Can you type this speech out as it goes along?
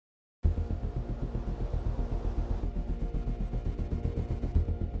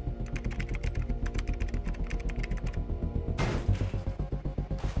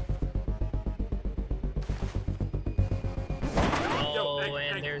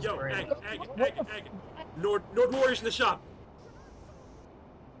his Yo, brain. egg. Nord Warriors in the shop.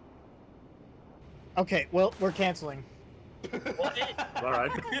 Okay, well, we're canceling. What? All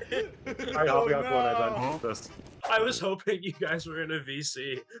right. Alright, I'll be on Fortnite then. I was hoping you guys were in a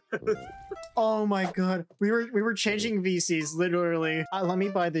VC. Oh my god, we were changing VCs literally. Let me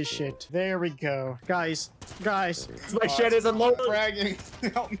buy this shit. There we go, guys. My shit isn't low. bragging.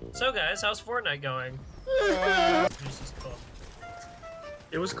 So guys, how's Fortnite going? This is cool.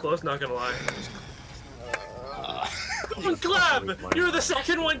 It was close, not gonna lie. Gleb, you're the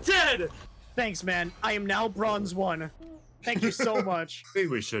second one dead. Thanks, man. I am now bronze 1. Thank you so much. Maybe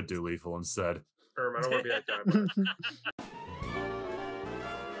we should do lethal instead. I don't want to be that guy.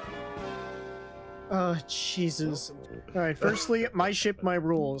 Oh, Jesus. Alright, firstly, my ship, my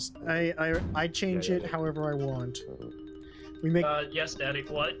rules. I change it however I want. We make... Yes, Daddy,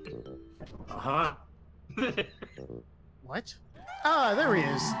 what? Uh-huh. What? Ah, there he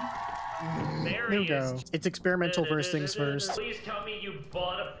is. There There he we go. is. It's experimental first things first. Please tell me you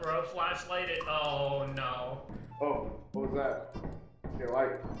bought a pro flashlight and oh no. Oh, what was that? Your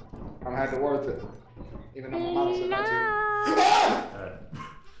light. I'm had to worth it. Even though my mom said not to.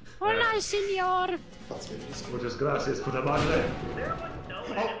 Hola, senor. Muchas gracias por la madre. There was no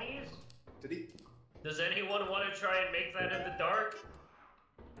enemies? Did he? Does anyone want to try and make that in the dark?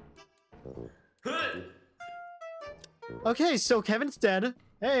 Okay, so Kevin's dead.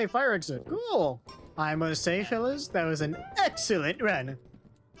 Hey, fire exit. Cool. I must say, fellas, that was an excellent run.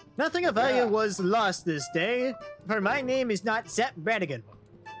 Nothing of value was lost this day, for my name is not Zap Brannigan.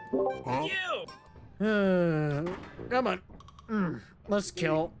 You! Come on. Let's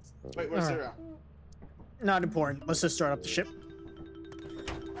kill. Wait, where's Alright. Sarah? Not important. Let's just start up the ship.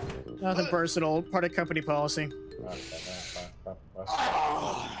 Nothing personal. Part of company policy.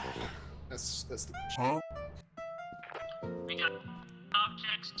 That's the. We got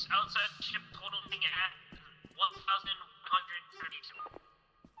objects outside the ship totaling at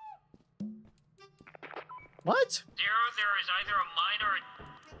 1,132. What? There is either a mine or a...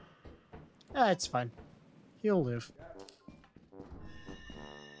 That's fine. He'll live.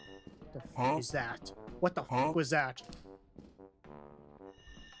 The fuck is that? What the fuck was that?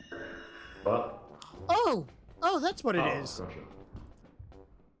 What? Oh! Oh, that's what it is. Gotcha.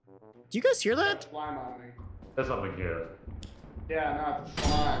 Do you guys hear that? Slime on me. There's something here. Yeah, not the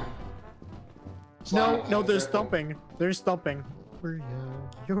slime. No, Slime no, is there's different. thumping. There's thumping.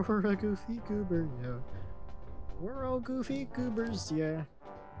 You're a goofy goober, yeah. We're all goofy goobers, yeah.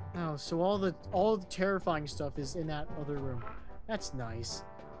 Oh, so all the terrifying stuff is in that other room. That's nice.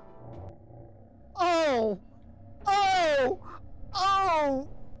 Oh! Oh! Oh!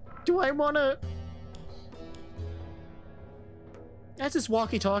 Do I wanna... That's his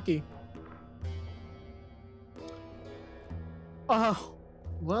walkie-talkie. Oh.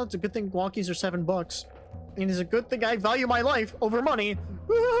 Well, it's a good thing walkies are $7. And it's a good thing I value my life over money.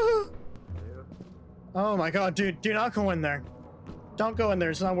 Oh my god, dude, do not go in there. Don't go in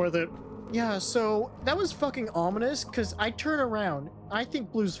there, it's not worth it. Yeah, so that was fucking ominous, because I turn around. I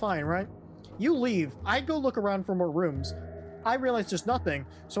think Blue's fine, right? You leave. I go look around for more rooms. I realize there's nothing,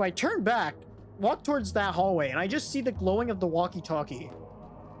 so I turn back, walk towards that hallway, and I just see the glowing of the walkie-talkie.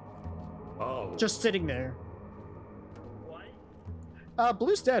 Oh. Just sitting there. What?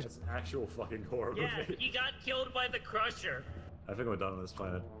 Blue's dead. It's an actual fucking horror Yeah, movie. he got killed by the Crusher. I think we're done on this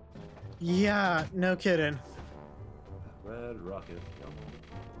planet. Yeah, no kidding. Red Rocket. Yum.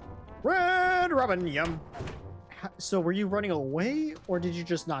 Red Robin, yum. So were you running away, or did you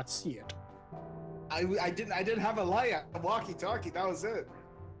just not see it? I didn't have a light. A walkie-talkie. That was it.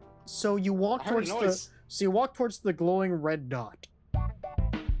 So you walk I heard a towards the. noise. So you walk towards the glowing red dot.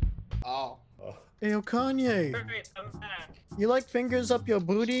 Oh. Oh. Eyo, Kanye, Alright, I'm back. you like fingers up your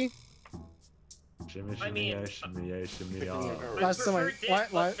booty? Shimmy, I shimmy, mean, yeah, shimmy, yeah, shimmy, Yeah. ah. Last time I- Preferred dick,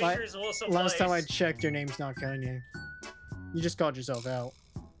 but fingers will Last time I suffice. checked, your name's not Kanye. You just called yourself out.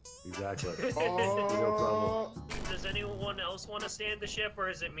 Exactly. Oh. Does anyone else want to stay in the ship, or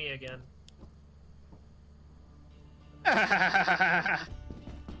is it me again?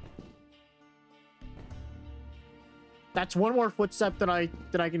 That's one more footstep that I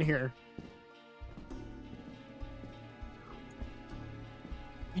can hear.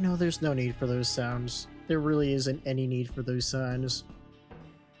 You know, there's no need for those sounds. There really isn't any need for those sounds.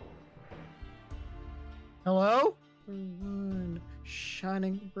 Hello? One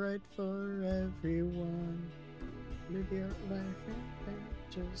shining bright for everyone. Live your life in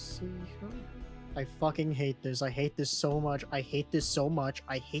fantasy. I fucking hate this. I hate this so much. I hate this so much.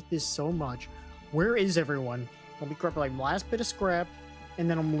 I hate this so much. Where is everyone? Let me grab like last bit of scrap, and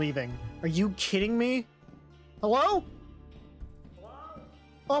then I'm leaving. Are you kidding me? Hello?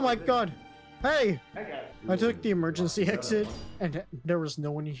 Oh my god. Hey! Hey guys. I took the emergency exit and there was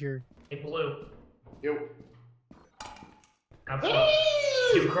no one here. Hey, Blue. Yo. Have fun.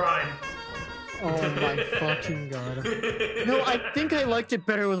 Do crime. Oh my fucking god. No, I think I liked it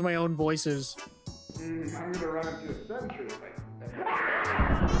better with my own voices. I'm gonna run into a sentry.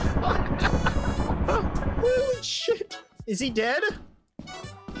 Holy shit! Is he dead?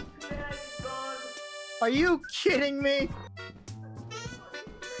 Are you kidding me?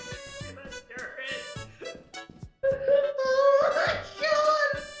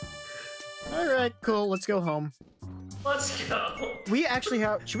 Alright, cool, let's go home. Let's go. We actually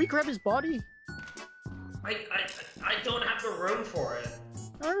have... Should we grab his body? I don't have the room for it.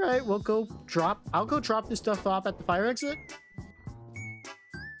 Alright, we'll go drop... I'll go drop this stuff off at the fire exit.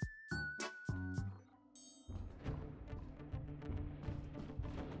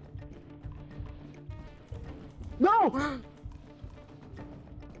 No!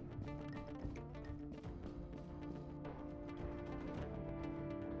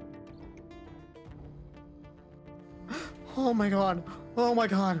 Oh my god. Oh my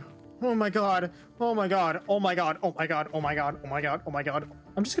god. Oh my god. Oh my god. Oh my god. Oh my god. Oh my god. Oh my god. Oh my god.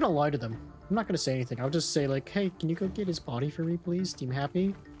 I'm just gonna lie to them. I'm not gonna say anything. I'll just say like, hey, can you go get his body for me, please? Team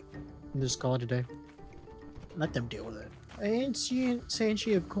happy? And just call it a day. Let them deal with it. I ain't saying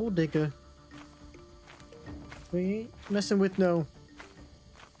she a gold digger. We ain't messing with no.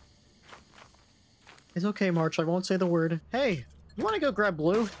 It's okay, March. I won't say the word. Hey, you want to go grab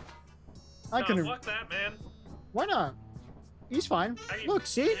Blue? I can. Fuck that, man. Why not? He's fine. Look,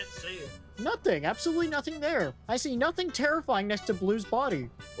 see? Can't see it. Nothing. Absolutely nothing there. I see nothing terrifying next to Blue's body.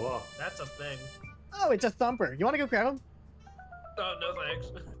 Whoa. That's a thing. Oh, it's a thumper. You want to go grab him? Oh, no thanks.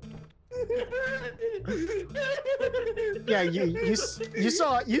 Yeah, you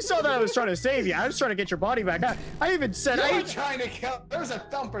saw that I was trying to save you. I was trying to get your body back. I even said You were trying to kill. There's a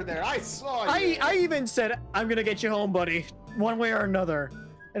thumper there. I saw you. I even said I'm gonna get you home, buddy, one way or another.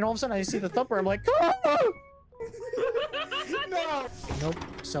 And all of a sudden I see the thumper. I'm like, oh! No. Nope.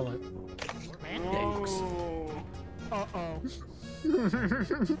 Sell it. Oh. Uh-oh.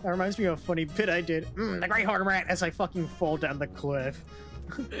 That reminds me of a funny bit I did. The Great Horn Rat as I fucking fall down the cliff.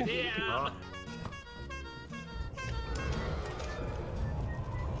 Yeah.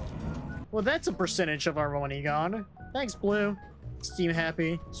 Well, that's a percentage of our money gone. Thanks, Blue. Steam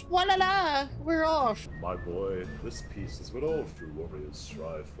happy. Swalala! We're off. My boy, this peace is what all true warriors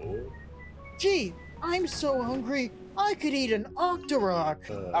strive for. Gee, I'm so hungry. I could eat an Octorok.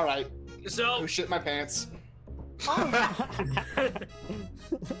 All right. So, Who shit my pants? I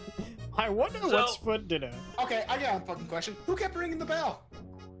wonder what's for dinner. Okay, I got a fucking question. Who kept ringing the bell?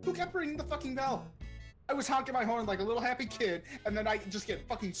 Who kept ringing the fucking bell? I was honking my horn like a little happy kid, and then I just get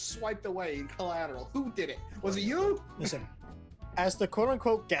fucking swiped away in collateral. Who did it? Was it you? Listen, as the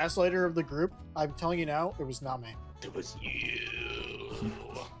quote-unquote gaslighter of the group, I'm telling you now, it was not me. It was you.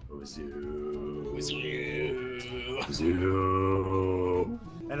 It was you. It was you. It was you.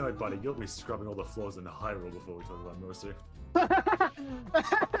 Anyway, buddy, you'll be scrubbing all the floors in the Hyrule before we talk about Mercy.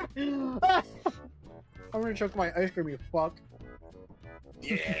 I'm gonna choke my ice cream, you fuck.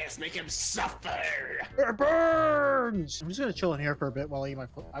 Yes, make him suffer. It burns! I'm just gonna chill in here for a bit while I eat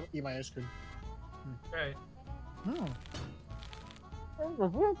my ice cream. right. Oh.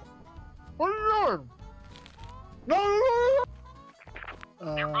 No!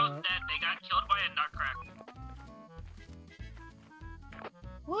 They're both dead. They got killed by a nutcracker.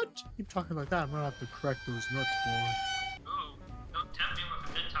 What? Keep talking like that. I'm gonna have to crack those nuts, boy. Ooh, don't tempt me with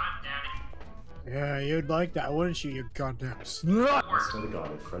a good time, Daddy. Yeah, you'd like that, wouldn't you, you goddamn slut? I swear to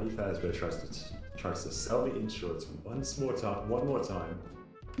God, if Freddy Fazbear tries to sell me insurance one more time.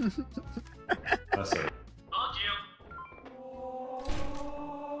 That's it. Told you.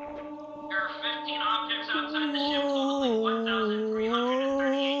 There are 15 objects outside the ship totaling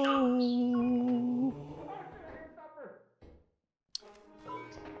 $1,338.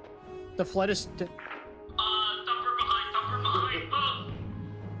 The flight is... Thumper behind, oh!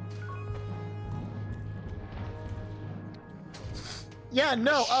 Yeah,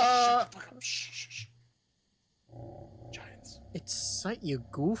 no, Shh. Giants. It's sight, you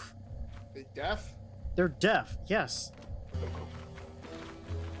goof. They deaf? They're deaf, yes.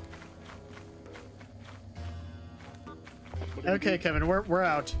 Okay, Kevin, we're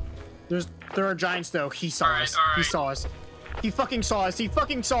out. There are giants though. He saw us. All right. He saw us. He fucking saw us. He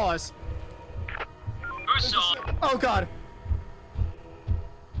fucking saw us. Who saw? Oh god.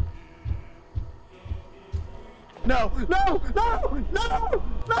 No! No! No! No!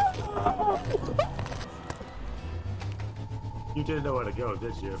 No! You didn't know where to go,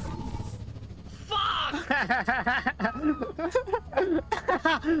 did you? Fuck!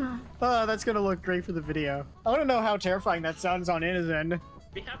 Oh, that's gonna look great for the video. I want to know how terrifying that sounds on his end.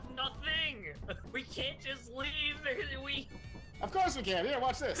 We have nothing. We can't just leave. We. Of course we can. Here,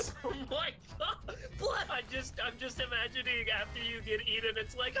 watch this. Oh my god! What? I'm just imagining after you get eaten,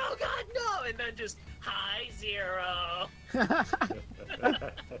 it's like, oh god, no! And then just, hi, Zero.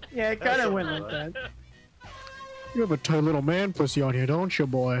 Yeah, it kind of went like that. You have a tight little man pussy on here, don't you,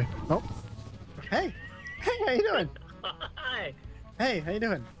 boy? Oh. Hey. Hey, how you doing? Hi. Hey, how you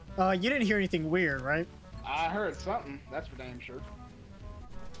doing? You didn't hear anything weird, right? I heard something. That's for damn sure.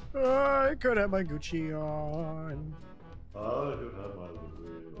 I could have my Gucci on. I could have my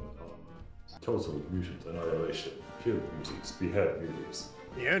total mutant annihilation. Kill muties, behead muties.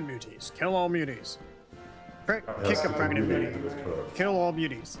 Behead muties. Kill all muties. Kick a pregnant mutie. Kill all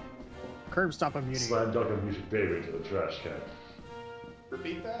muties. Curb stop a mutie. Slam dunk a mutant baby into the trash can.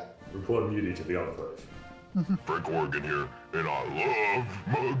 Repeat that. Report mutie to the enclave. Frank Oregon here, and I love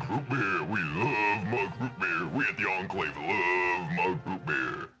mug root beer. We love mug root beer. We at the Enclave love mug root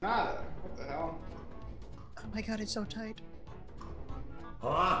beer. Nada. What the hell? Oh my god, it's so tight.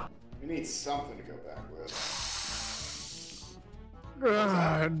 Huh? We need something to go back with.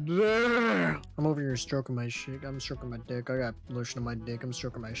 God damn. I'm over here stroking my shit. I'm stroking my dick. I got lotion on my dick. I'm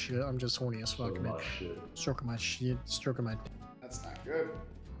stroking my shit. I'm just horny as fuck, man. Stroking my shit. Stroking my dick. That's not good.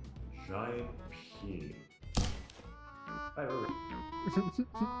 Giant peen.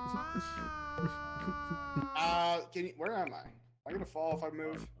 Can you, where am I? Am I gonna fall if I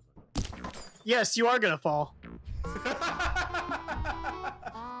move? Yes, you are gonna fall.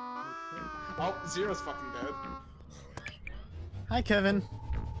 Oh, Zero's fucking dead. Hi, Kevin.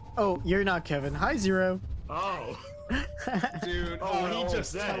 Oh, you're not Kevin. Hi, Zero. Oh! Dude, Oh, he well,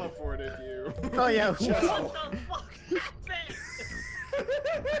 just dead. teleported you. Oh, yeah. What the fuck?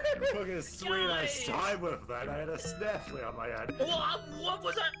 Fucking sweet ass time with that. I had a snaffle on my head. What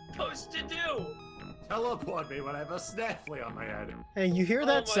was I supposed to do? Teleport me when I have a snaffle on my head. Hey, you hear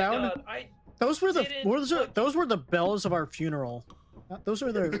that Oh my sound? God, Those were the didn't those were the bells of our funeral. Those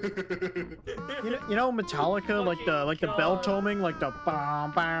were the you know Metallica, like the bell toming, like the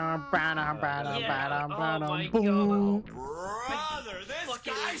bam bam bam bam bam bam boom. Brother, this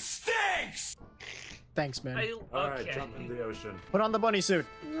guy stinks! Thanks, man. Alright, Okay. jump in the ocean. Put on the bunny suit.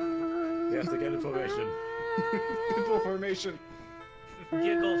 You have to get information. People formation.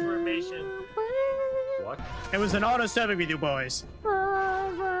 Giggle formation. What? It was an honor serving with you boys. Wow.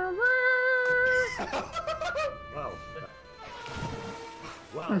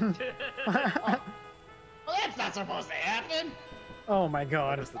 Wow. Well, that's not supposed to happen. Oh my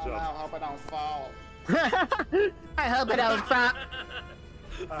god. That's the Oh, job. I hope I don't fall. I hope it don't stop.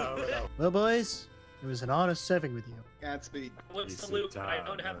 Oh, no. Well, boys, it was an honor serving with you. Godspeed. What's the loop? I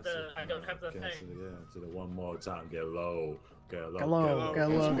don't have the thing. To the one more time. Get low. Get low. Get low, get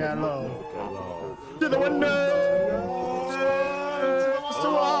low, get low. Get low. To the window! To the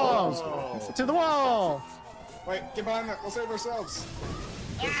walls! To the wall! Wait, get behind that. We'll save ourselves.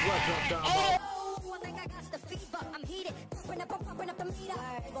 I think I got the fever. I'm heated. Pumping up the meter.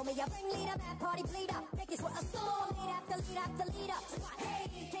 Roll me a ringleader, bad party bleeder. Make it with a storm. Lead after leader. Hey,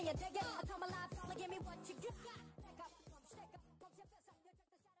 can you dig it? I come alive. Gonna give me what you got.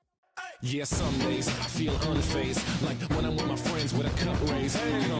 Yeah, some days I feel unfazed, like when I'm with my friends with a cup raised.